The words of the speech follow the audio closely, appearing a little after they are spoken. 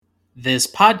This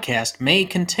podcast may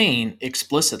contain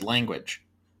explicit language.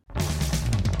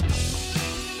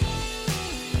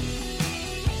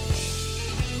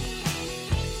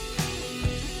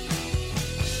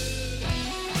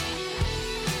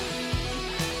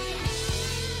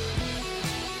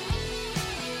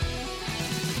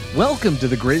 Welcome to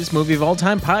the Greatest Movie of All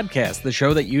Time podcast, the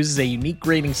show that uses a unique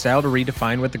grading style to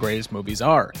redefine what the greatest movies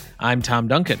are. I'm Tom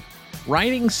Duncan.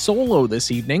 Riding solo this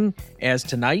evening, as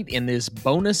tonight in this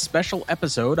bonus special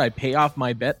episode, I pay off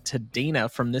my bet to Dana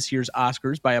from this year's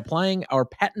Oscars by applying our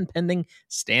patent-pending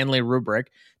Stanley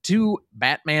rubric to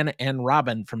Batman and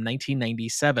Robin from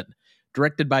 1997.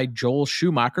 Directed by Joel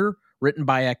Schumacher, written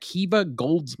by Akiva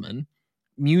Goldsman,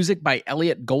 music by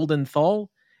Elliot Goldenthal,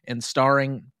 and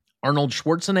starring Arnold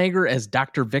Schwarzenegger as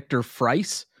Dr. Victor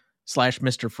Fries /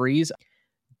 Mr. Freeze,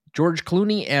 George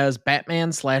Clooney as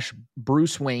Batman /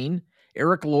 Bruce Wayne,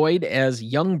 Eric Lloyd as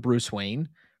young Bruce Wayne,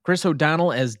 Chris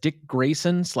O'Donnell as Dick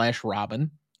Grayson /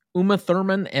 Robin, Uma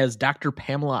Thurman as Dr.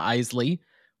 Pamela Isley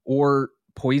or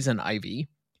Poison Ivy,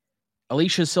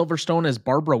 Alicia Silverstone as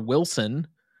Barbara Wilson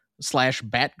 /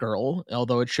 Batgirl,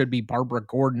 although it should be Barbara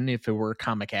Gordon if it were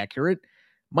comic accurate,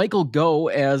 Michael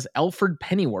Gough as Alfred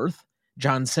Pennyworth,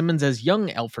 John Simmons as young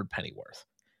Alfred Pennyworth,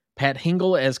 Pat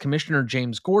Hingle as Commissioner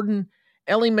James Gordon,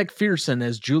 Ellie McPherson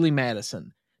as Julie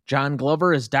Madison, John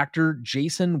Glover as Dr.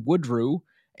 Jason Woodrue,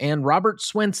 and Robert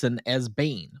Swenson as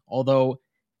Bane, although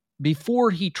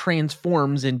before he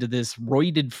transforms into this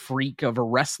roided freak of a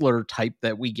wrestler type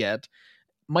that we get,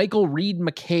 Michael Reed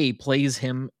McKay plays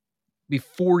him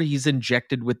before he's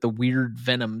injected with the weird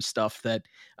venom stuff that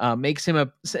makes him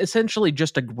essentially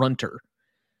just a grunter.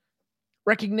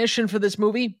 Recognition for this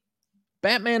movie: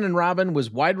 Batman and Robin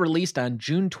was wide released on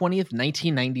June 20th,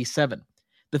 1997.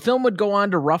 The film would go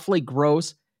on to roughly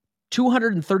gross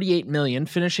 $238 million,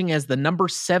 finishing as the number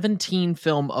 17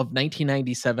 film of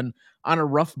 1997 on a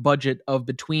rough budget of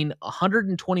between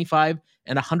 $125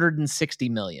 and $160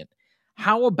 million.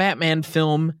 How a Batman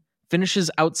film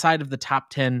finishes outside of the top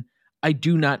 10, I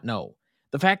do not know.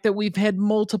 The fact that we've had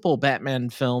multiple Batman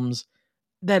films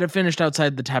that have finished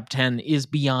outside the top 10 is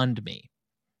beyond me.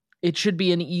 It should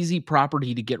be an easy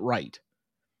property to get right.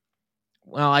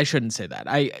 Well, I shouldn't say that.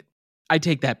 I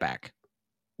take that back.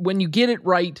 When you get it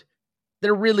right,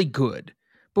 they're really good.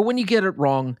 But when you get it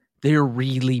wrong, they're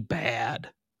really bad.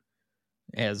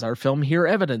 As our film here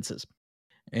evidences.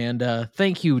 And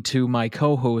thank you to my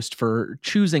co-host for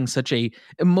choosing such a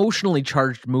emotionally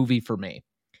charged movie for me.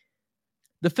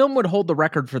 The film would hold the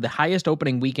record for the highest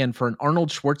opening weekend for an Arnold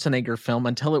Schwarzenegger film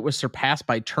until it was surpassed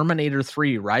by Terminator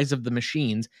 3: Rise of the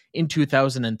Machines in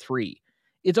 2003.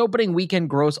 Its opening weekend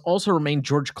gross also remained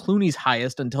George Clooney's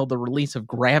highest until the release of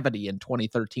Gravity in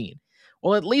 2013.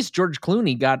 Well, at least George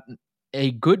Clooney got a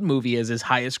good movie as his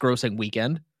highest grossing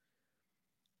weekend.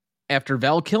 After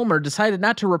Val Kilmer decided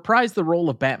not to reprise the role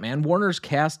of Batman, Warner's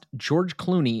cast George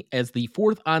Clooney as the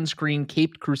fourth on-screen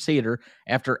Caped Crusader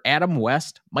after Adam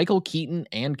West, Michael Keaton,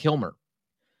 and Kilmer.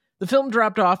 The film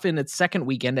dropped off in its second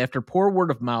weekend after poor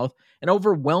word of mouth and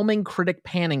overwhelming critic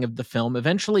panning of the film,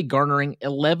 eventually garnering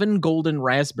 11 Golden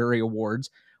Raspberry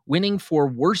Awards, winning for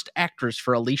Worst Actress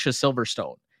for Alicia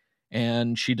Silverstone.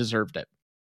 And she deserved it.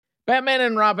 Batman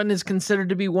and Robin is considered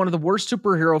to be one of the worst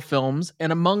superhero films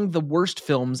and among the worst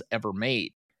films ever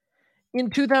made. In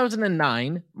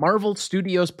 2009, Marvel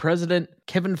Studios president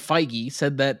Kevin Feige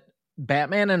said that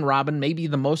Batman and Robin may be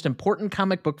the most important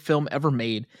comic book film ever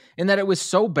made, and that it was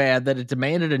so bad that it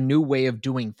demanded a new way of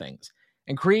doing things,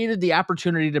 and created the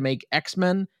opportunity to make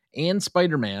X-Men and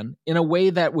Spider-Man in a way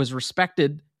that was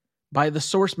respected by the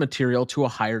source material to a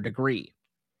higher degree.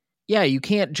 Yeah, you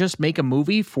can't just make a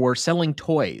movie for selling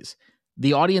toys.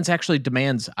 The audience actually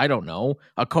demands, I don't know,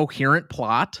 a coherent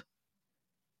plot.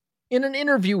 In an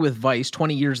interview with Vice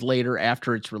 20 years later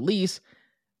after its release,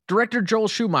 director Joel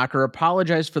Schumacher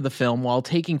apologized for the film while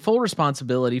taking full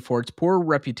responsibility for its poor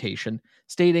reputation,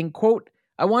 stating, quote,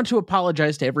 "I want to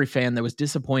apologize to every fan that was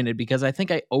disappointed because I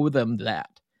think I owe them that.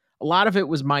 A lot of it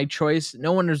was my choice.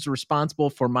 No one is responsible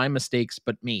for my mistakes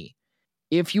but me.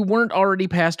 If you weren't already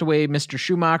passed away, Mr.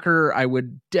 Schumacher, I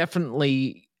would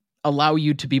definitely allow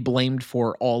you to be blamed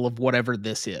for all of whatever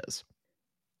this is."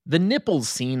 The nipples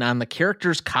scene on the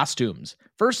characters' costumes,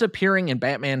 first appearing in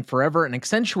Batman Forever and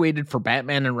accentuated for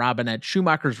Batman and Robin at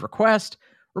Schumacher's request,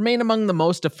 remain among the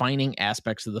most defining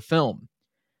aspects of the film.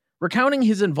 Recounting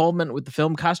his involvement with the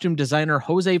film, costume designer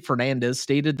Jose Fernandez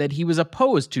stated that he was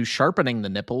opposed to sharpening the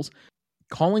nipples,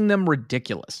 calling them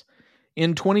ridiculous.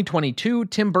 In 2022,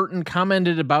 Tim Burton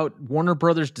commented about Warner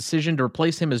Brothers' decision to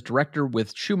replace him as director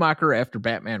with Schumacher after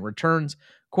Batman Returns.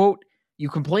 Quote, "You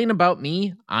complain about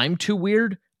me, I'm too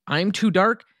weird, I'm too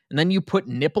dark, and then you put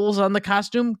nipples on the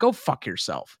costume, go fuck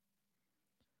yourself.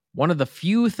 One of the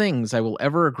few things I will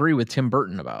ever agree with Tim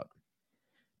Burton about.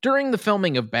 During the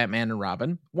filming of Batman and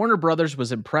Robin, Warner Brothers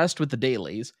was impressed with the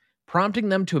dailies, prompting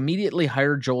them to immediately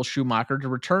hire Joel Schumacher to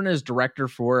return as director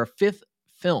for a 5th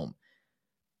film.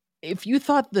 If you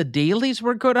thought the dailies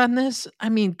were good on this, I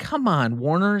mean, come on,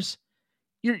 Warners.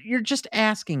 You're just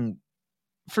asking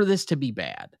for this to be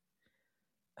bad.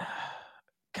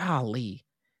 Golly,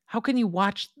 how can you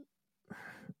watch?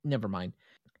 Never mind.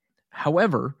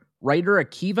 However, writer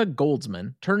Akiva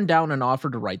Goldsman turned down an offer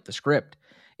to write the script.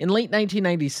 In late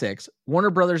 1996, Warner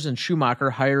Brothers and Schumacher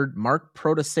hired Mark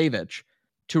Protasevich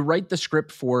to write the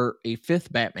script for a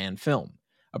 5th Batman film.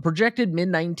 A projected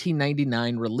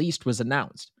mid-1999 release was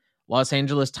announced. Los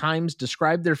Angeles Times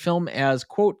described their film as,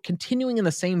 quote, continuing in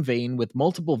the same vein with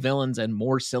multiple villains and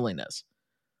more silliness.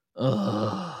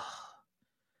 Ugh.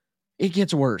 It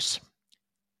gets worse.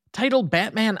 Titled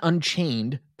Batman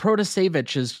Unchained,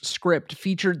 Protasevich's script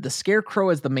featured the Scarecrow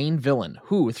as the main villain,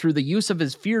 who, through the use of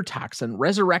his fear toxin,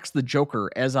 resurrects the Joker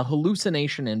as a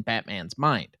hallucination in Batman's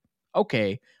mind.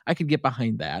 Okay, I could get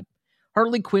behind that.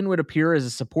 Harley Quinn would appear as a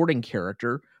supporting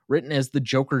character, written as the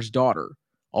Joker's daughter.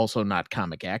 Also not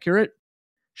comic accurate.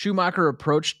 Schumacher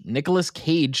approached Nicolas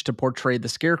Cage to portray the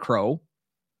Scarecrow.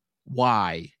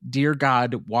 Why? Dear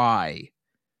God, why?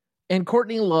 And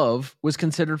Courtney Love was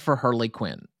considered for Harley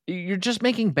Quinn. You're just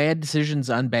making bad decisions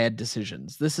on bad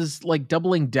decisions. This is like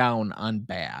doubling down on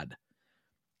bad.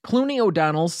 Clooney,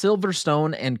 O'Donnell,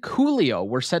 Silverstone, and Coolio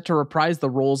were set to reprise the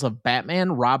roles of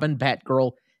Batman, Robin,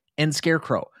 Batgirl, and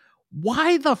Scarecrow.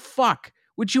 Why the fuck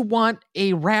would you want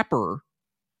a rapper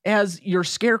as your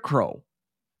Scarecrow?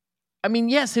 I mean,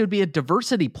 yes, it would be a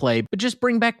diversity play, but just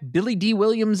bring back Billy D.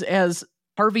 Williams as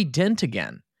Harvey Dent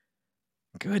again.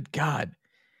 Good God.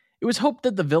 It was hoped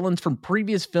that the villains from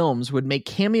previous films would make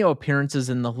cameo appearances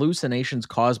in the hallucinations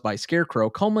caused by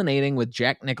Scarecrow, culminating with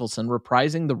Jack Nicholson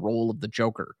reprising the role of the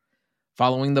Joker.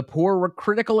 Following the poor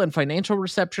critical and financial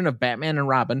reception of Batman and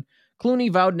Robin,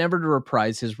 Clooney vowed never to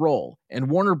reprise his role,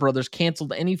 and Warner Brothers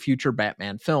canceled any future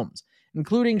Batman films,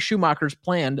 including Schumacher's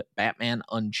planned Batman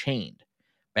Unchained.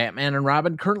 Batman and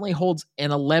Robin currently holds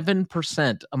an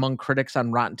 11% among critics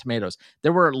on Rotten Tomatoes.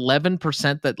 There were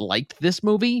 11% that liked this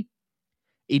movie,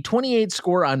 a 28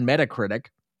 score on Metacritic,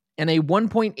 and a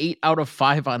 1.8 out of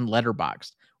 5 on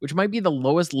Letterboxd, which might be the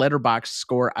lowest Letterboxd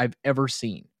score I've ever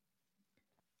seen.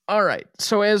 All right,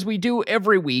 so as we do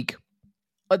every week,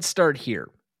 let's start here.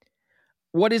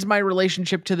 What is my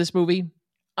relationship to this movie?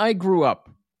 I grew up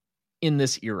in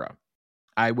this era.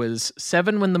 I was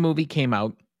 7 when the movie came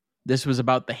out. This was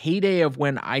about the heyday of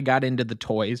when I got into the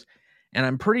toys, and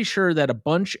I'm pretty sure that a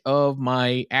bunch of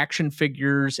my action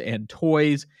figures and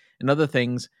toys and other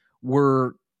things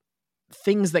were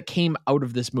things that came out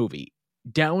of this movie,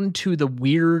 down to the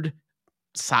weird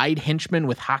side henchmen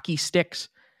with hockey sticks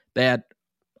that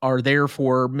are there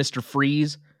for Mr.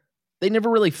 Freeze. They never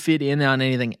really fit in on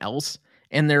anything else,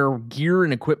 and their gear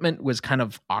and equipment was kind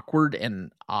of awkward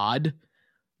and odd,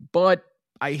 but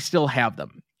I still have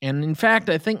them. And in fact,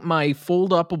 I think my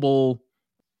fold-upable,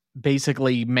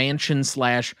 basically mansion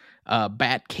 /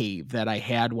 bat cave that I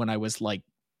had when I was like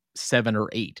 7 or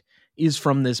 8 is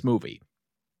from this movie.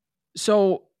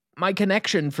 So my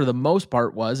connection for the most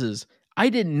part is I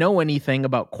didn't know anything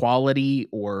about quality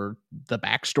or the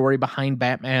backstory behind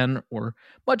Batman or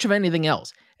much of anything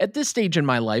else. At this stage in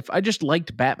my life, I just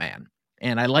liked Batman,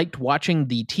 and I liked watching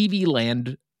the TV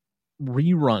Land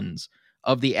reruns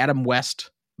of the Adam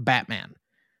West Batman.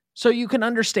 So you can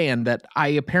understand that I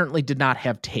apparently did not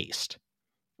have taste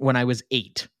when I was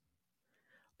 8.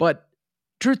 But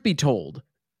truth be told,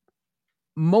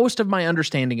 most of my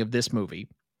understanding of this movie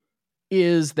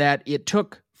is that it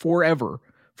took forever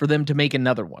for them to make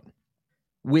another one.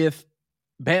 With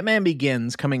Batman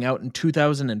Begins coming out in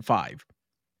 2005,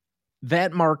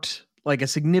 that marked like a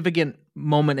significant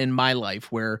moment in my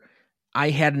life where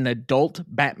I had an adult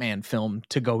Batman film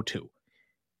to go to.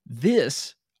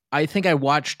 This, I think I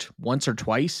watched once or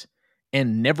twice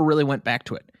and never really went back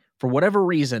to it. For whatever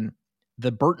reason,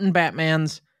 the Burton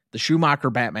Batmans, the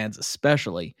Schumacher Batmans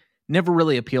especially, never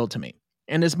really appealed to me.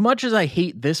 And as much as I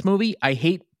hate this movie, I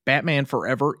hate Batman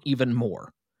Forever even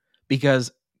more.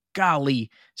 Because, golly,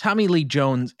 Tommy Lee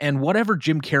Jones and whatever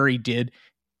Jim Carrey did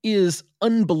is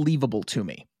unbelievable to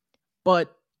me.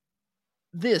 But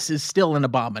this is still an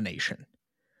abomination.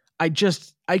 I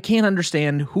can't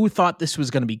understand who thought this was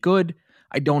going to be good.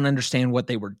 I don't understand what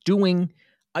they were doing.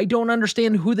 I don't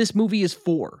understand who this movie is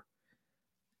for.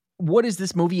 What is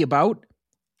this movie about?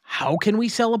 How can we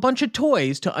sell a bunch of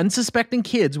toys to unsuspecting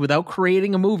kids without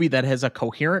creating a movie that has a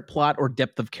coherent plot or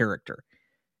depth of character?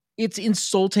 It's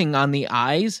insulting on the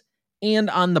eyes and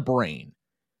on the brain.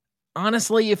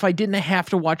 Honestly, if I didn't have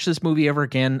to watch this movie ever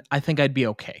again, I think I'd be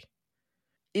okay.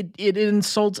 It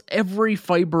insults every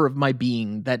fiber of my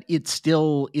being that it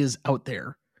still is out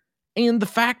there. And the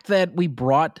fact that we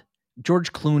brought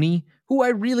George Clooney, who I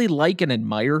really like and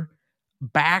admire,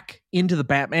 back into the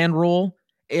Batman role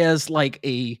as like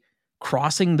a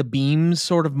crossing the beams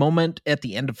sort of moment at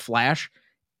the end of Flash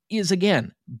is,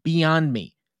 again, beyond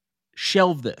me.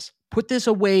 Shelve this. Put this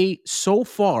away so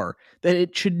far that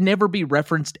it should never be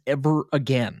referenced ever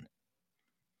again.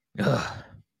 Ugh.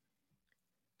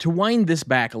 To wind this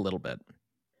back a little bit,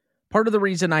 part of the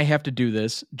reason I have to do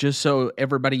this, just so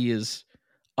everybody is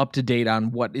up to date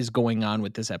on what is going on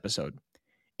with this episode.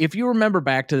 If you remember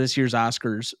back to this year's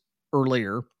Oscars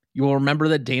earlier, you will remember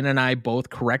that Dana and I both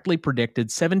correctly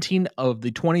predicted 17 of the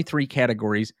 23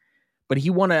 categories, but he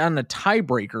won on a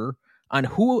tiebreaker on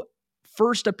who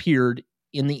first appeared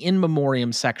in the in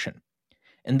memoriam section.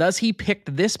 And thus he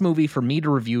picked this movie for me to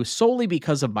review solely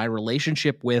because of my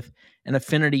relationship with and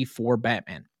affinity for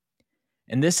Batman.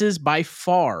 And this is by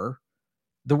far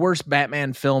the worst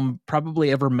Batman film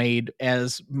probably ever made,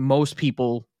 as most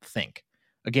people think.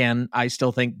 Again, I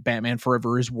still think Batman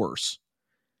Forever is worse.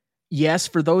 Yes,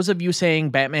 for those of you saying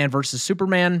Batman versus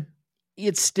Superman,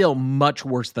 it's still much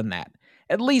worse than that.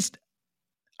 At least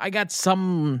I got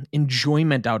some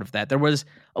enjoyment out of that. There was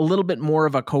a little bit more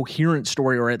of a coherent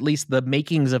story, or at least the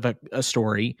makings of a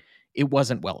story. It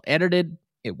wasn't well edited.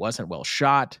 It wasn't well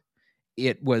shot.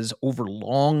 It was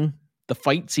overlong. The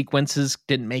fight sequences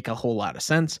didn't make a whole lot of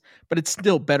sense, but it's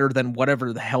still better than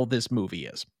whatever the hell this movie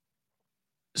is.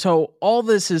 So all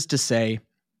this is to say,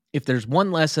 if there's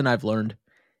one lesson I've learned,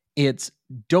 it's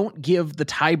don't give the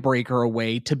tiebreaker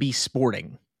away to be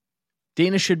sporting.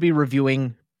 Dana should be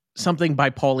reviewing something by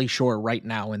Pauly Shore right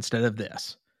now instead of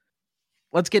this.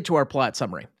 Let's get to our plot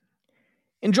summary.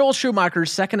 In Joel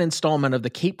Schumacher's second installment of the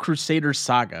Caped Crusaders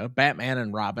saga, Batman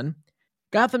and Robin,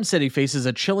 Gotham City faces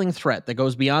a chilling threat that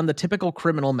goes beyond the typical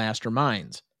criminal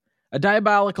masterminds. A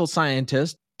diabolical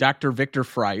scientist, Dr. Victor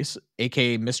Fries,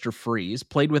 aka Mr. Freeze,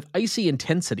 played with icy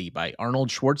intensity by Arnold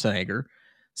Schwarzenegger,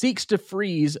 seeks to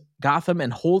freeze Gotham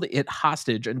and hold it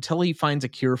hostage until he finds a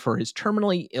cure for his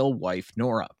terminally ill wife,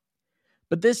 Nora.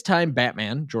 But this time,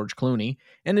 Batman, George Clooney,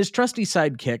 and his trusty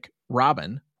sidekick,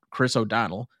 Robin, Chris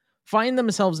O'Donnell, find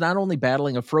themselves not only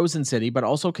battling a frozen city, but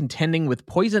also contending with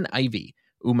Poison Ivy,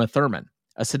 Uma Thurman,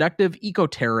 a seductive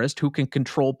eco-terrorist who can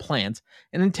control plants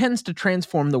and intends to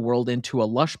transform the world into a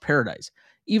lush paradise,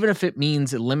 even if it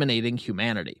means eliminating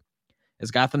humanity.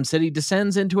 As Gotham City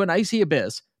descends into an icy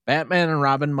abyss, Batman and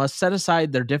Robin must set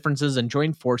aside their differences and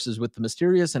join forces with the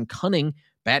mysterious and cunning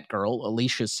Batgirl,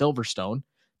 Alicia Silverstone.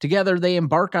 Together, they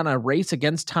embark on a race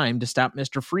against time to stop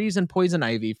Mr. Freeze and Poison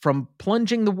Ivy from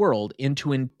plunging the world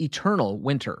into an eternal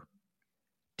winter.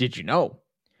 Did you know?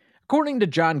 According to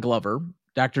John Glover,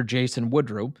 Dr. Jason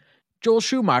Woodrue, Joel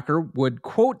Schumacher would,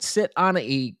 quote, sit on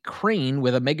a crane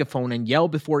with a megaphone and yell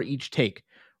before each take,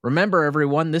 "Remember,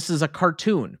 everyone, this is a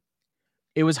cartoon."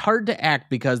 It was hard to act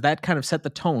because that kind of set the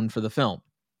tone for the film.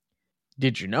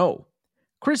 Did you know?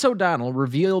 Chris O'Donnell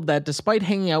revealed that despite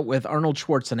hanging out with Arnold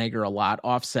Schwarzenegger a lot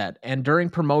off-set and during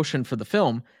promotion for the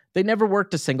film, they never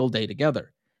worked a single day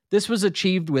together. This was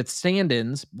achieved with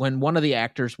stand-ins when one of the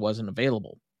actors wasn't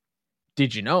available.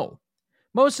 Did you know?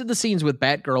 Most of the scenes with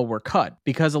Batgirl were cut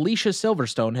because Alicia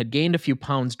Silverstone had gained a few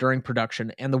pounds during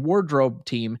production and the wardrobe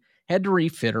team had to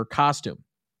refit her costume.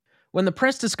 When the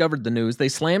press discovered the news, they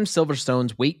slammed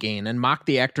Silverstone's weight gain and mocked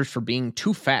the actors for being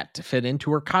too fat to fit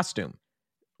into her costume.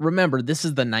 Remember, this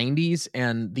is the 90s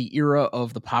and the era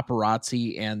of the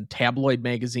paparazzi and tabloid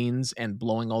magazines and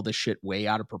blowing all this shit way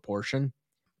out of proportion.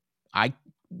 I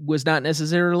was not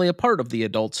necessarily a part of the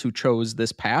adults who chose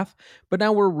this path, but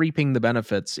now we're reaping the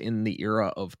benefits in the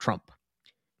era of Trump.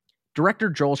 Director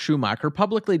Joel Schumacher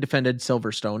publicly defended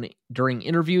Silverstone during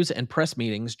interviews and press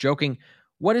meetings, joking,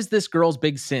 "What is this girl's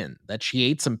big sin? That she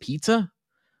ate some pizza?"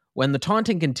 When the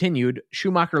taunting continued,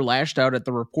 Schumacher lashed out at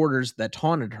the reporters that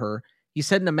taunted her. He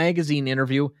said in a magazine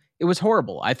interview, "It was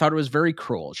horrible. I thought it was very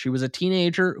cruel. She was a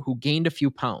teenager who gained a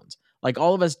few pounds, like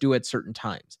all of us do at certain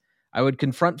times. I would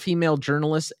confront female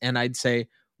journalists and I'd say,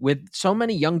 with so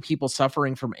many young people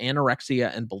suffering from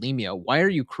anorexia and bulimia, why are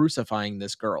you crucifying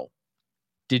this girl?"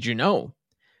 Did you know?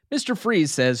 Mr.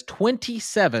 Freeze says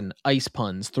 27 ice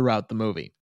puns throughout the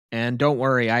movie. And don't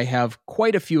worry, I have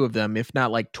quite a few of them, if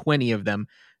not like 20 of them,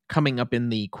 coming up in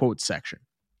the quotes section.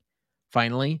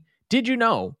 Finally, did you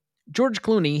know? George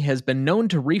Clooney has been known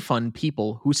to refund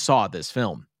people who saw this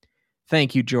film.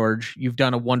 Thank you, George. You've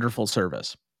done a wonderful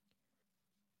service.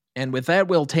 And with that,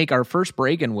 we'll take our first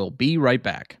break and we'll be right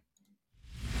back.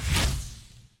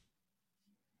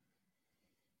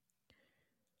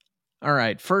 All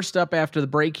right, first up after the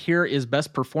break here is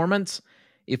best performance,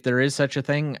 if there is such a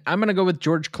thing. I'm going to go with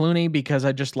George Clooney because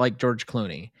I just like George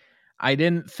Clooney. I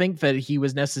didn't think that he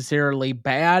was necessarily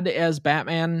bad as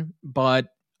Batman, but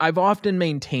I've often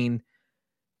maintained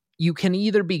you can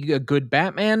either be a good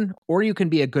Batman or you can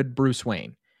be a good Bruce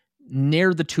Wayne.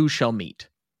 Ne'er the two shall meet.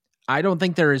 I don't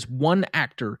think there is one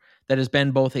actor that has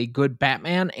been both a good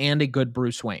Batman and a good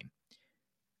Bruce Wayne.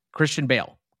 Christian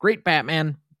Bale, great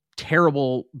Batman,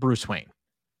 terrible Bruce Wayne.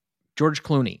 George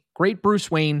Clooney, great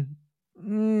Bruce Wayne,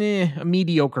 a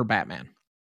mediocre Batman.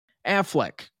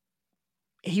 Affleck,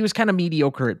 he was kind of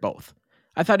mediocre at both.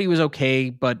 I thought he was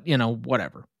okay, but,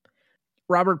 whatever.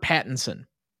 Robert Pattinson,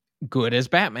 good as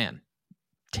Batman,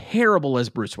 terrible as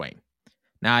Bruce Wayne.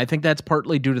 Now, I think that's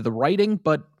partly due to the writing,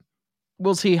 but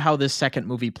we'll see how this second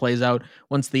movie plays out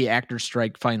once the actor's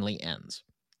strike finally ends.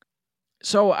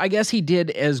 So I guess he did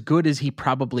as good as he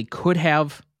probably could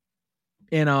have.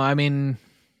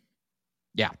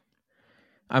 Yeah.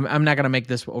 I'm not going to make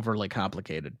this overly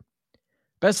complicated.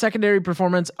 Best secondary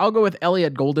performance, I'll go with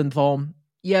Elliot Goldenthal.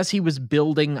 Yes, he was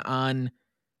building on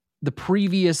the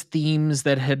previous themes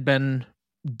that had been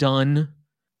done,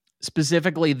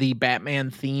 specifically the Batman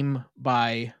theme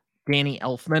by Danny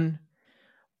Elfman.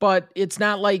 But it's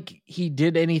not like he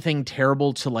did anything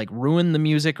terrible to ruin the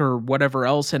music or whatever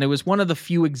else. And it was one of the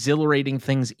few exhilarating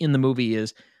things in the movie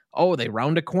is, they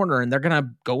round a corner and they're going to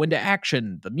go into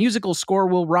action. The musical score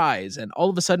will rise and all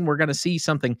of a sudden we're going to see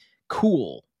something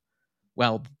cool.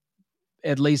 Well,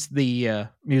 at least the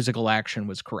musical action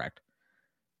was correct.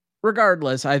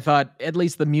 Regardless, I thought at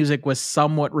least the music was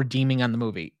somewhat redeeming on the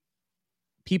movie.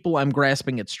 People, I'm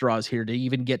grasping at straws here to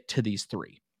even get to these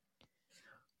three.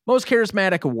 Most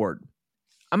Charismatic Award.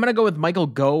 I'm going to go with Michael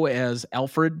Gough as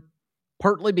Alfred,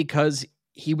 partly because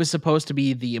he was supposed to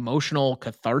be the emotional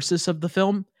catharsis of the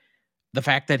film. The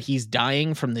fact that he's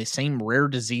dying from the same rare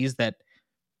disease that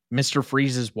Mr.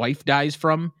 Freeze's wife dies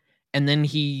from, and then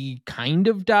he kind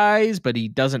of dies, but he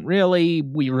doesn't really.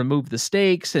 We remove the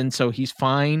stakes, and so he's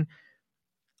fine.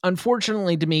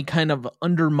 Unfortunately, to me, kind of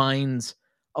undermines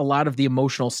a lot of the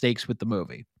emotional stakes with the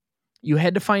movie. You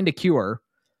had to find a cure.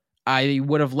 I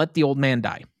would have let the old man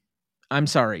die. I'm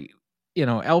sorry.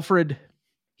 Alfred,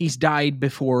 he's died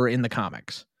before in the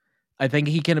comics. I think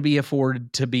he can be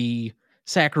afforded to be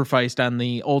sacrificed on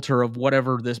the altar of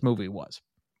whatever this movie was.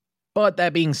 But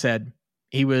that being said,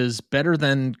 he was better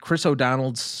than Chris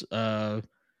O'Donnell's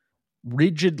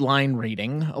rigid line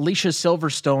reading, Alicia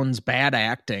Silverstone's bad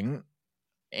acting,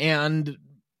 and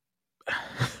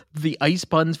the ice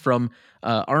puns from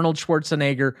Arnold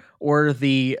Schwarzenegger, or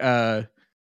the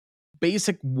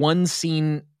basic one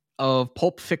scene of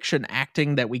Pulp Fiction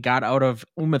acting that we got out of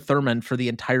Uma Thurman for the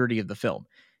entirety of the film.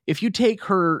 If you take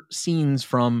her scenes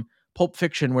from Pulp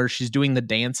Fiction where she's doing the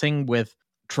dancing with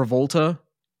Travolta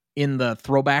in the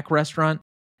throwback restaurant,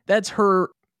 that's her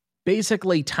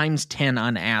basically times 10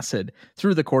 on acid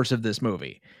through the course of this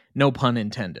movie. No pun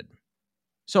intended.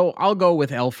 So I'll go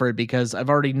with Alfred because I've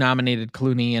already nominated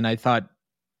Clooney and I thought,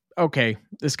 okay,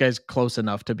 this guy's close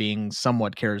enough to being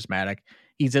somewhat charismatic.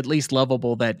 He's at least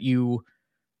lovable that you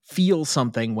feel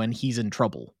something when he's in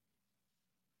trouble.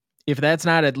 If that's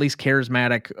not at least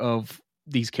charismatic of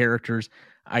these characters,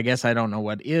 I guess I don't know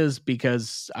what is,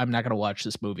 because I'm not going to watch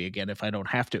this movie again if I don't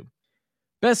have to.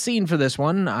 Best scene for this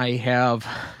one, I have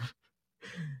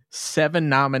 7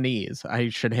 nominees. I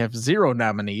should have 0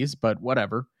 nominees, but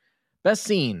whatever. Best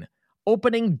scene,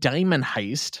 opening diamond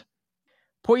heist.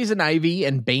 Poison Ivy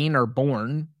and Bane are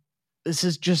born. This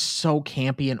is just so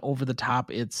campy and over the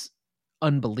top. It's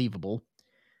unbelievable.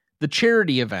 The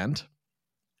charity event.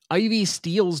 Ivy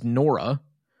steals Nora,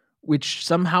 which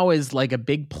somehow is like a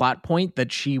big plot point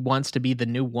that she wants to be the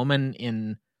new woman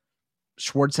in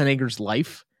Schwarzenegger's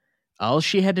life. All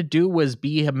she had to do was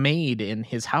be a maid in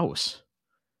his house.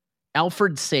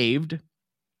 Alfred saved.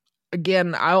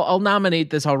 Again, I'll nominate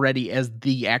this already as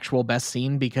the actual best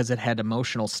scene because it had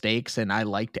emotional stakes and I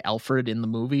liked Alfred in the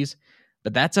movies.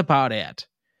 But that's about it.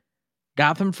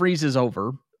 Gotham freezes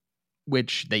over,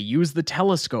 which they use the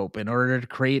telescope in order to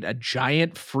create a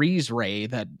giant freeze ray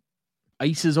that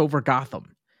ices over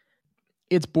Gotham.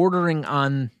 It's bordering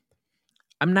on...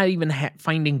 I'm not even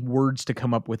finding words to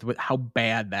come up with how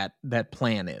bad that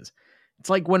plan is. It's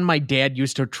like when my dad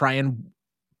used to try and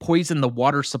poison the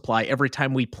water supply every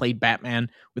time we played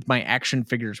Batman with my action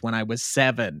figures when I was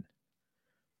 7.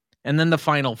 And then the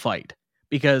final fight.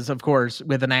 Because, of course,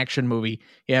 with an action movie,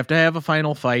 you have to have a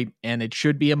final fight, and it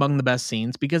should be among the best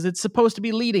scenes because it's supposed to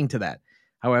be leading to that.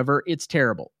 However, it's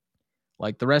terrible,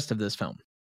 like the rest of this film.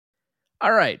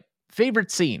 All right,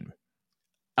 favorite scene.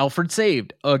 Alfred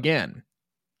saved, again.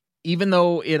 even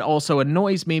though it also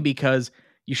annoys me because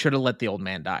you should have let the old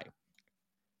man die.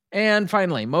 And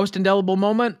finally, most indelible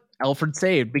moment, Alfred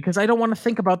saved, because I don't want to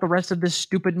think about the rest of this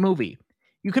stupid movie.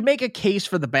 You could make a case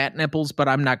for the bat nipples, but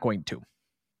I'm not going to.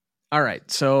 All right,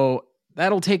 so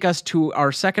that'll take us to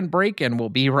our second break, and we'll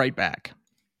be right back.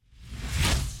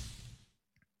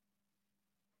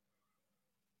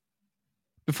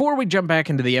 Before we jump back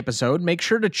into the episode, make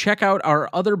sure to check out our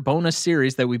other bonus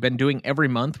series that we've been doing every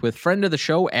month with friend of the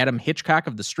show, Adam Hitchcock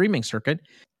of the Streaming Circuit,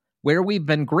 where we've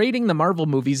been grading the Marvel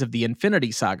movies of the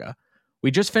Infinity Saga.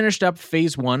 We just finished up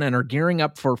Phase 1 and are gearing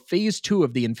up for Phase 2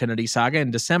 of the Infinity Saga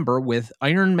in December with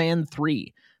Iron Man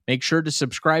 3. Make sure to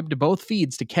subscribe to both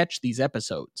feeds to catch these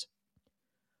episodes.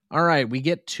 All right, we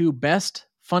get to best,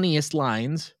 funniest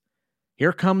lines.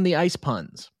 Here come the ice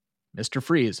puns. Mr.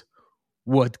 Freeze.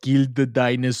 What killed the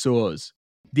dinosaurs?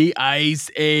 The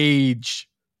Ice Age.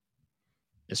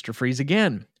 Mr. Freeze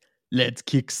again. Let's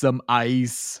kick some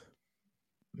ice.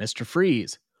 Mr.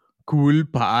 Freeze. Cool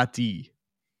party.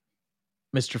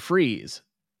 Mr. Freeze.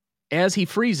 As he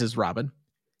freezes Robin.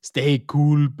 Stay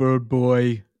cool, bird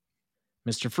boy.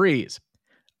 Mr. Freeze.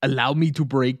 Allow me to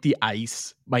break the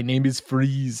ice. My name is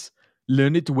Freeze.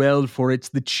 Learn it well, for it's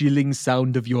the chilling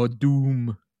sound of your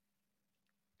doom.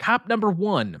 Cop number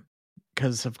 1.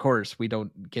 Because, of course, we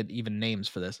don't get even names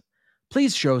for this.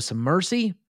 Please show some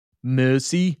mercy.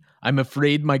 Mercy? I'm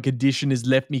afraid my condition has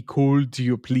left me cold to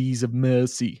your pleas of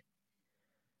mercy.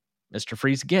 Mr.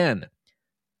 Freeze again.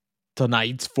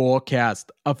 Tonight's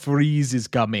forecast, a freeze is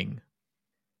coming.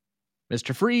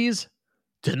 Mr. Freeze.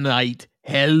 Tonight,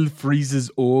 hell freezes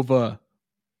over.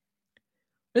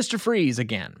 Mr. Freeze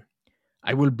again.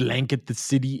 I will blanket the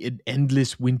city in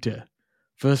endless winter.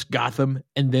 First Gotham,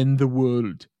 and then the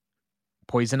world.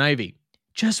 Poison Ivy.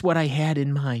 Just what I had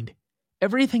in mind.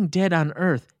 Everything dead on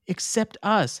Earth, except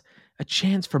us. A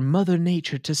chance for Mother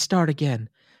Nature to start again.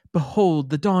 Behold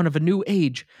the dawn of a new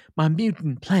age. My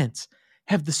mutant plants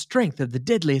have the strength of the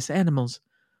deadliest animals.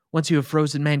 Once you have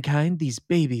frozen mankind, these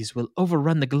babies will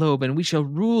overrun the globe and we shall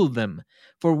rule them,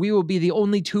 for we will be the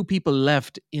only two people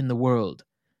left in the world.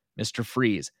 Mr.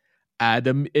 Freeze.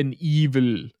 Adam and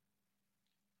Evil.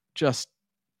 Just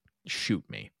shoot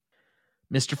me.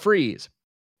 Mr. Freeze.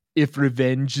 If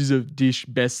revenge is a dish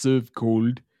best served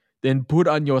cold, then put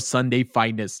on your Sunday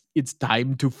finest. It's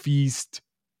time to feast.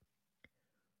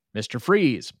 Mr.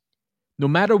 Freeze. No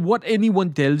matter what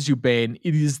anyone tells you, Ben,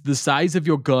 it is the size of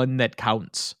your gun that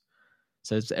counts.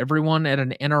 Says everyone at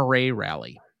an NRA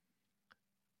rally.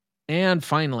 And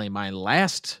finally, my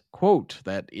last quote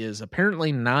that is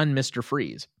apparently non-Mr.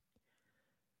 Freeze.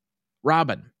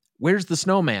 Robin. Where's the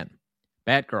snowman?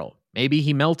 Batgirl. Maybe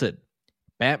he melted.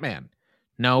 Batman.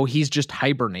 No, he's just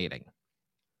hibernating.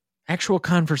 Actual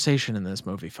conversation in this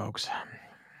movie, folks.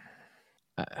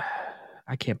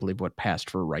 I can't believe what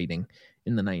passed for writing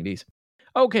in the 90s.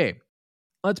 Okay,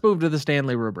 let's move to the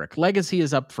Stanley rubric. Legacy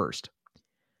is up first.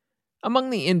 Among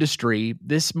the industry,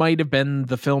 this might have been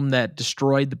the film that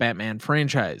destroyed the Batman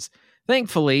franchise.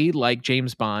 Thankfully, like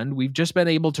James Bond, we've just been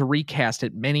able to recast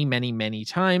it many, many, many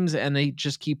times, and they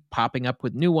just keep popping up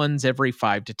with new ones every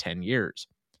 5 to 10 years.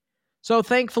 So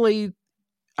thankfully,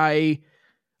 I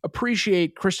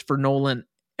appreciate Christopher Nolan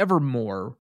ever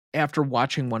more after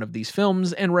watching one of these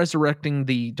films and resurrecting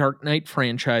the Dark Knight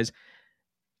franchise.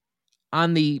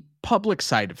 On the public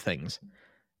side of things,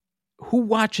 who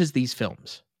watches these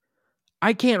films?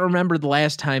 I can't remember the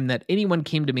last time that anyone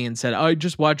came to me and said, I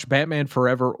just watched Batman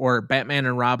Forever or Batman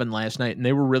and Robin last night and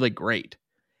they were really great.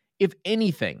 If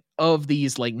anything of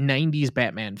these like 90s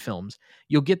Batman films,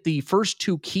 you'll get the first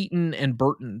two Keaton and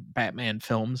Burton Batman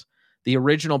films, the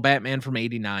original Batman from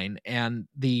 89 and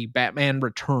the Batman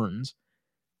Returns.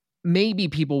 Maybe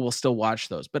people will still watch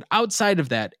those. But outside of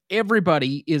that,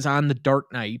 everybody is on the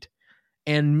Dark Knight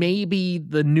and maybe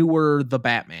the newer The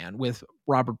Batman with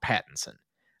Robert Pattinson.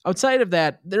 Outside of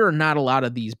that, there are not a lot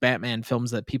of these Batman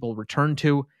films that people return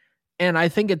to. And I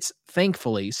think it's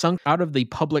thankfully sunk out of the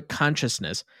public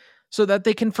consciousness so that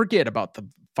they can forget about the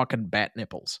fucking bat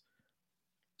nipples.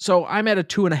 So I'm at a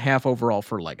 2.5 overall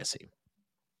for Legacy.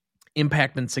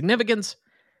 Impact and significance.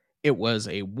 It was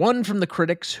a 1 from the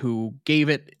critics who gave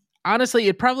it, honestly,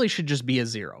 it probably should just be a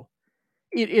 0.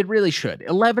 It really should.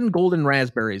 11 golden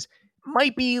raspberries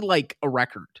might be like a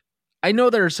record. I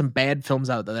know there are some bad films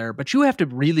out there, but you have to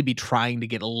really be trying to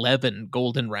get 11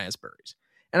 golden raspberries.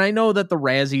 And I know that the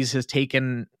Razzies has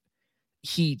taken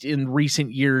heat in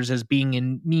recent years as being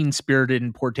in mean-spirited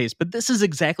and poor taste, but this is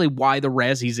exactly why the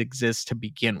Razzies exist to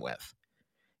begin with.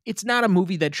 It's not a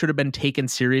movie that should have been taken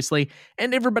seriously,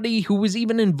 and everybody who was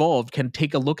even involved can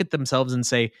take a look at themselves and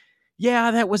say,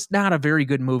 yeah, that was not a very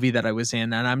good movie that I was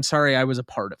in, and I'm sorry I was a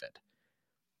part of it.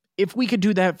 If we could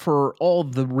do that for all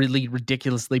the really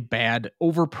ridiculously bad,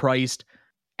 overpriced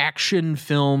action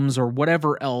films or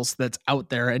whatever else that's out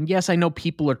there, and yes, I know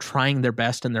people are trying their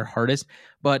best and their hardest,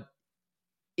 but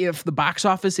if the box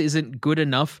office isn't good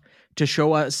enough to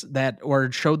show us that,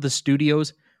 or show the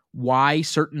studios why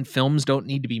certain films don't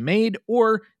need to be made,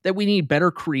 or that we need better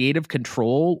creative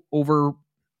control over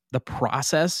the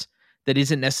process that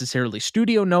isn't necessarily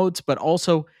studio notes, but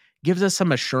also gives us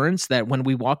some assurance that when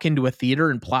we walk into a theater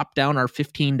and plop down our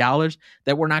 $15,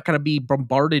 that we're not going to be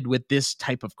bombarded with this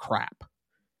type of crap.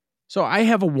 So I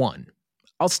have a 1.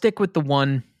 I'll stick with the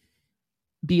 1,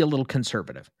 be a little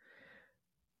conservative.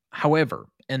 However,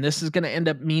 and this is going to end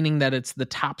up meaning that it's the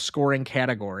top scoring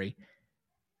category,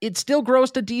 it still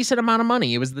grossed a decent amount of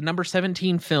money. It was the number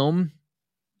 17 film.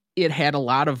 It had a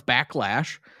lot of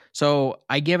backlash. So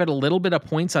I give it a little bit of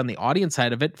points on the audience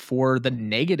side of it for the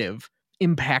negative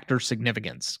impact or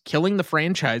significance. Killing the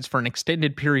franchise for an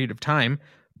extended period of time,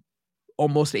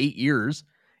 almost 8 years,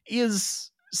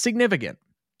 is significant.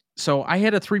 So I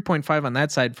had a 3.5 on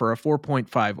that side for a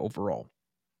 4.5 overall.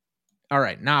 All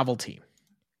right, novelty.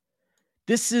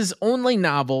 This is only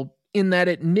novel in that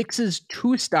it mixes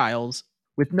two styles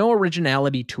with no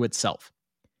originality to itself.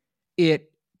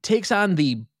 It takes on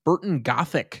the Burton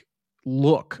Gothic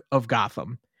look of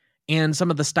Gotham and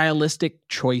some of the stylistic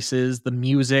choices, the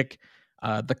music,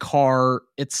 the car,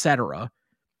 etc.,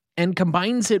 and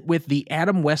combines it with the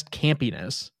Adam West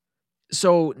campiness.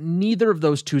 So neither of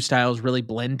those two styles really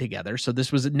blend together. So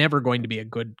this was never going to be a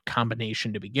good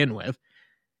combination to begin with.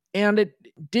 And it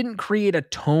didn't create a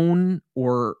tone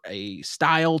or a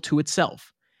style to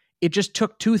itself. It just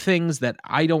took two things that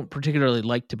I don't particularly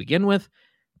like to begin with,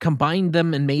 combined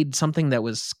them, and made something that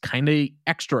was kind of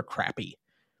extra crappy.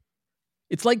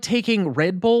 It's like taking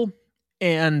Red Bull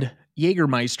and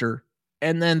Jägermeister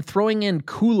and then throwing in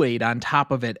Kool-Aid on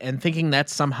top of it and thinking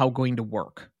that's somehow going to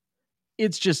work.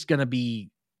 It's just going to be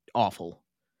awful.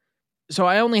 So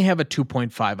I only have a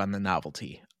 2.5 on the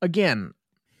novelty. Again,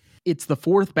 it's the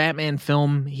fourth Batman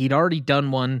film. He'd already done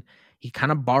one. He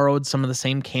kind of borrowed some of the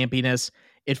same campiness.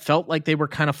 It felt like they were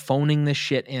kind of phoning this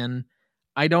shit in.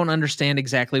 I don't understand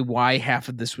exactly why half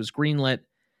of this was greenlit.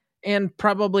 And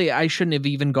probably I shouldn't have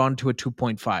even gone to a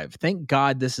 2.5. Thank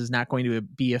God this is not going to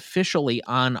be officially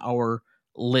on our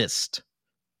list,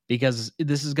 because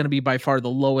this is going to be by far the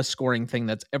lowest scoring thing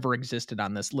that's ever existed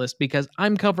on this list, because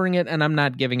I'm covering it and I'm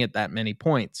not giving it that many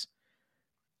points.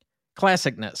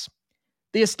 Classicness.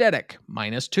 The aesthetic,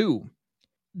 -2.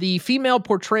 The female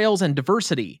portrayals and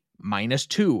diversity,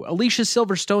 -2. Alicia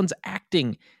Silverstone's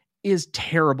acting is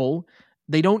terrible.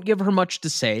 They don't give her much to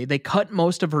say. They cut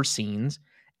most of her scenes.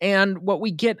 And what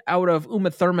we get out of Uma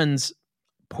Thurman's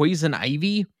Poison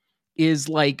Ivy is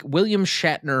like William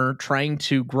Shatner trying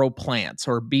to grow plants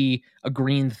or be a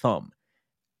green thumb.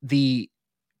 The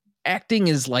acting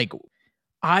is like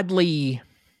oddly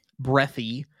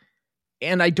breathy,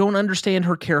 and I don't understand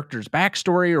her character's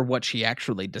backstory or what she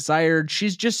actually desired.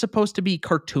 She's just supposed to be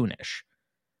cartoonish,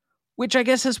 which I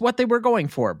guess is what they were going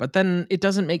for, but then it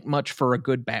doesn't make much for a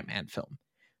good Batman film.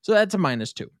 So that's a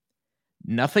 -2.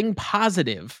 Nothing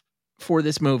positive for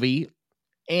this movie,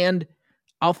 and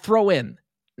I'll throw in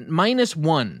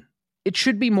 -1. It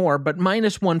should be more, but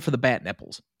 -1 for the bat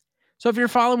nipples. So if you're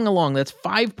following along, that's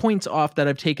 5 points off that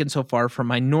I've taken so far from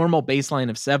my normal baseline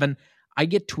of 7. I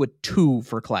get to a 2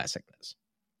 for classicness.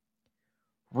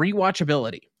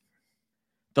 Rewatchability.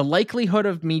 The likelihood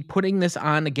of me putting this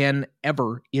on again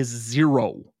ever is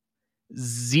 0.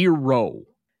 0.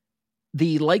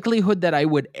 The likelihood that I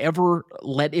would ever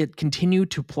let it continue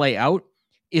to play out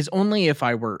is only if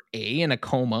I were A, in a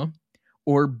coma,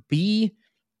 or B,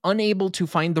 unable to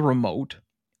find the remote,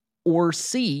 or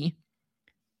C,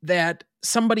 that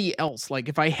somebody else, like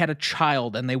if I had a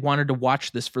child and they wanted to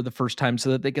watch this for the first time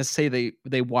so that they could say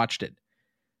they watched it,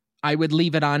 I would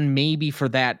leave it on maybe for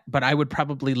that, but I would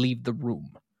probably leave the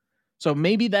room. So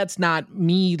maybe that's not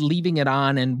me leaving it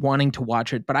on and wanting to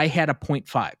watch it, but I had a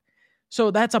 0.5. So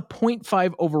that's a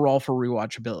 0.5 overall for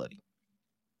rewatchability.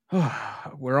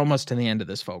 We're almost to the end of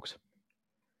this, folks.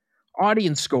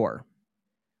 Audience score.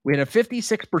 We had a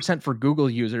 56% for Google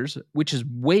users, which is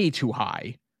way too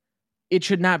high. It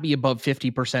should not be above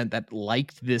 50% that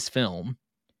liked this film.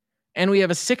 And we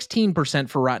have a 16%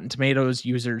 for Rotten Tomatoes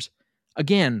users.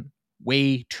 Again,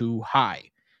 way too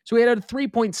high. So we had a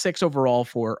 3.6 overall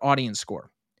for audience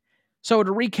score. So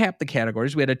to recap the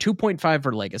categories, we had a 2.5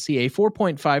 for legacy, a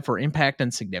 4.5 for impact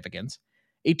and significance,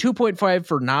 a 2.5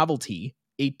 for novelty,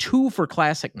 a 2 for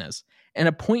classicness, and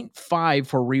a 0.5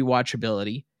 for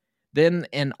rewatchability. then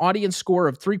an audience score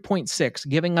of 3.6,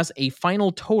 giving us a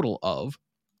final total of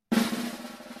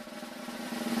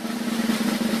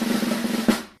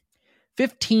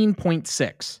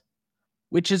 15.6,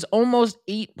 which is almost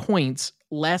 8 points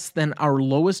less than our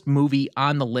lowest movie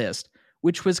on the list,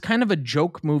 which was kind of a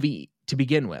joke movie to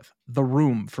begin with, The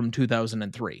Room from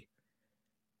 2003.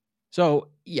 So,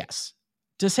 yes,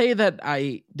 to say that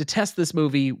I detest this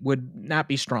movie would not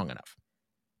be strong enough.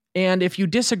 And if you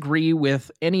disagree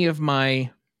with any of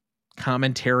my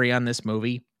commentary on this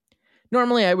movie,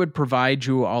 normally I would provide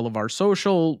you all of our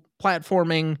social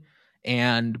platforming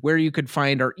and where you could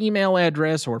find our email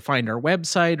address or find our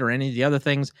website or any of the other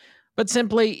things. But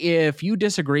simply, if you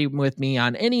disagree with me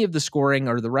on any of the scoring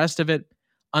or the rest of it,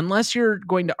 unless you're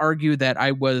going to argue that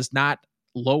I was not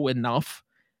low enough,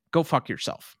 go fuck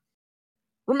yourself.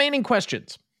 Remaining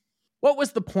questions. What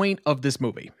was the point of this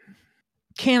movie?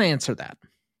 Can't answer that,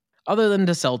 other than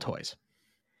to sell toys.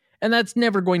 And that's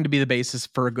never going to be the basis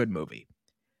for a good movie.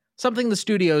 Something the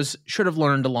studios should have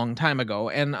learned a long time ago,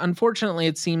 and unfortunately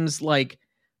it seems like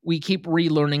we keep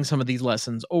relearning some of these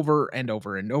lessons over and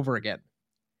over and over again.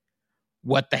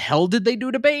 What the hell did they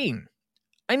do to Bane?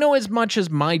 I know as much as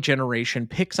my generation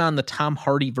picks on the Tom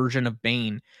Hardy version of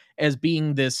Bane as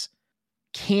being this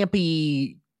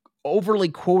campy, overly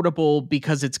quotable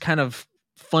because it's kind of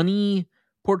funny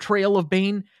portrayal of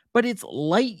Bane, but it's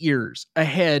light years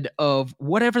ahead of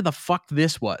whatever the fuck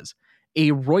this was.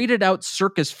 A roided out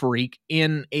circus freak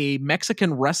in a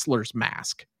Mexican wrestler's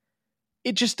mask.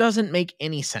 It just doesn't make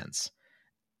any sense.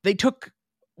 They took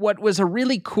what was a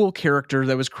really cool character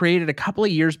that was created a couple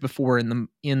of years before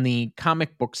in the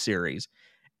comic book series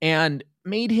and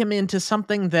made him into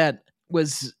something that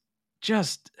was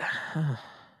just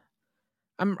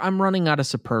I'm running out of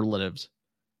superlatives.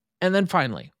 And then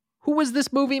finally, who was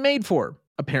this movie made for?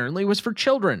 Apparently it was for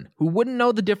children who wouldn't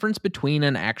know the difference between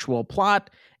an actual plot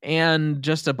and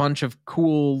just a bunch of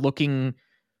cool looking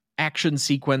action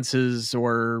sequences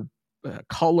or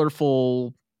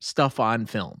colorful stuff on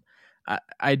film.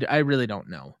 I really don't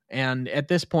know. And at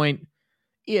this point,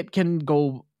 it can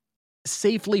go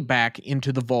safely back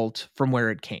into the vault from where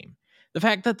it came. The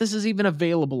fact that this is even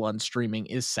available on streaming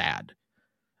is sad.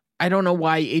 I don't know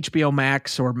why HBO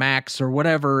Max or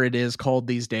whatever it is called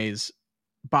these days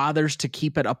bothers to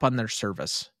keep it up on their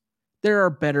service. There are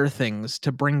better things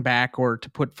to bring back or to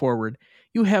put forward.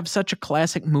 You have such a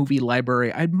classic movie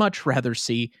library. I'd much rather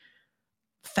see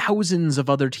thousands of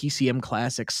other TCM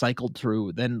classics cycled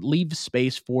through than leave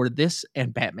space for this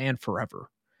and Batman Forever.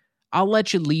 I'll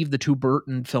let you leave the two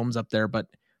Burton films up there, but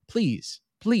please,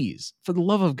 for the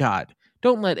love of God,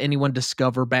 don't let anyone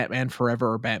discover Batman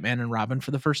Forever or Batman and Robin for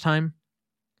the first time.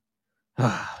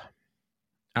 All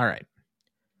right.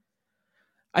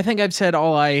 I think I've said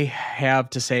all I have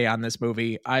to say on this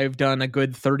movie. I've done a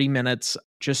good 30 minutes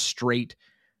just straight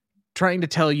trying to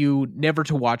tell you never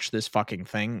to watch this fucking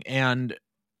thing and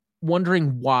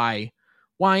wondering why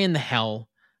in the hell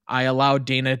I allowed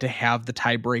Dana to have the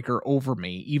tiebreaker over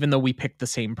me, even though we picked the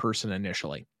same person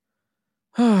initially.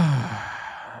 Oh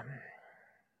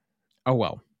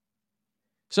well.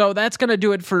 So that's going to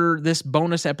do it for this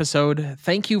bonus episode.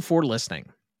 Thank you for listening.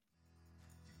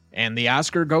 And the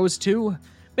Oscar goes to...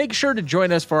 Make sure to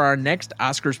join us for our next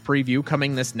Oscars preview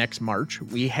coming this next March.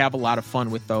 We have a lot of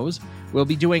fun with those. We'll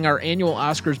be doing our annual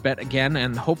Oscars bet again,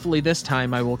 and hopefully this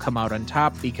time I will come out on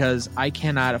top because I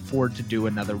cannot afford to do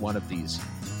another one of these.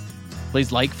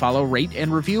 Please like, follow, rate,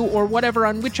 and review, or whatever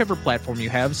on whichever platform you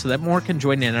have so that more can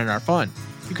join in on our fun.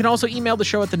 You can also email the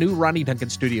show at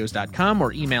thenewRonnieDuncanStudios.com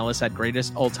or email us at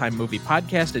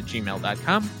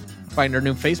greatestalltimemoviepodcast@gmail.com. Find our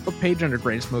new Facebook page under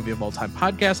Greatest Movie of All Time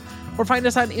Podcast, or find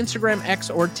us on Instagram, X,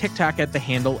 or TikTok at the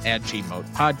handle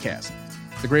 @GModePodcast.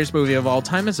 The Greatest Movie of All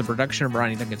Time is a production of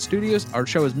Ronnie Duncan Studios. Our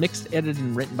show is mixed, edited,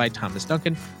 and written by Thomas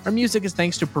Duncan. Our music is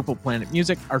thanks to Purple Planet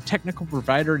Music. Our technical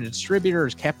provider and distributor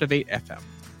is Captivate FM.